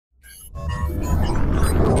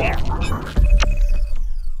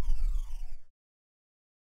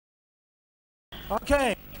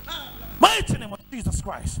Okay. Mighty name of Jesus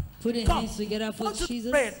Christ. Put your hands together for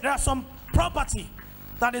Jesus. Pray. There are some property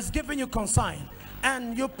that is giving you consign,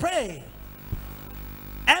 and you pray.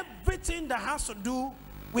 Everything that has to do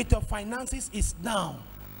with your finances is down.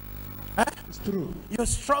 It's true. You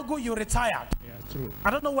struggle, you retired. Yeah, it's true.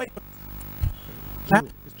 I don't know where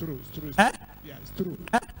It's true. It's true. Yeah, it's true.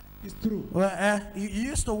 It's true. Well, you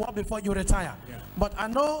used to work before you retire. Yeah. But I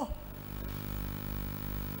don't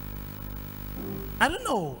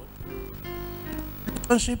know.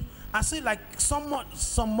 I see like some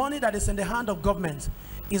money that is in the hand of government.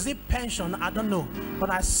 Is it pension? I don't know. But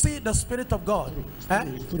I see the Spirit of God.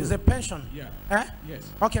 Is it pension? Yeah. Yes.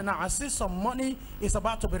 Okay, now I see some money is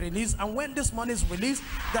about to be released. And when this money is released,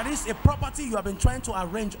 there is a property you have been trying to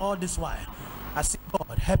arrange all this while. I see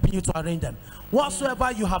God helping you to arrange them. Whatsoever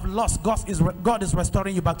you have lost, God is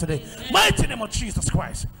restoring you back today. Mighty name of Jesus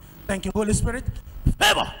Christ. Thank you, Holy Spirit.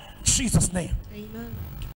 Favor. In Jesus' name. Amen.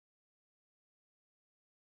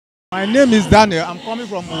 My name is Daniel. I'm coming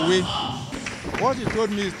from Uwe. What he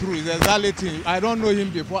told me is true. It's exactly thing. I don't know him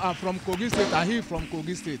before. I'm from Kogi State and he's from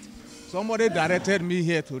Kogi State. Somebody directed me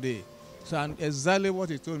here today. So exactly what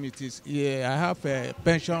he told me it is. Yeah, I have a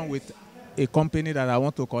pension with a company that I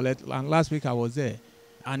want to collect. And last week I was there.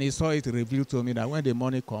 And he saw it revealed to me that when the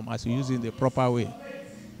money comes, I should use it in the proper way.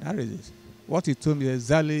 That is it. What he told me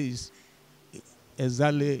exactly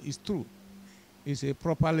is true. He's a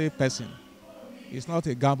properly person. He's not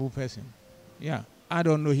a gamble person. Yeah. I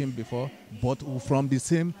don't know him before, but we're from the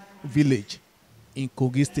same village in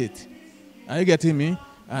Kogi State. Are you getting me?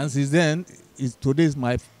 And since then, today is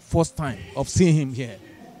my first time of seeing him here.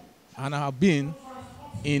 And I have been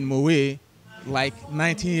in Moe like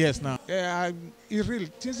 19 years now. Yeah, it's real.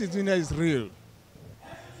 Things he's doing there is real.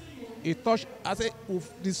 He touched, I say, with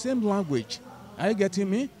the same language. Are you getting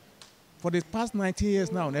me? For the past 19 years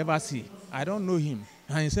now, never see. I don't know him,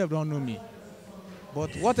 and himself don't know me.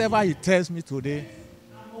 But whatever he tells me today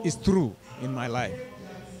is true in my life.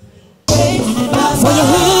 I'm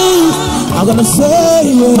gonna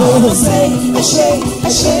say,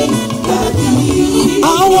 I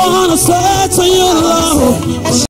wanna say to you, Lord.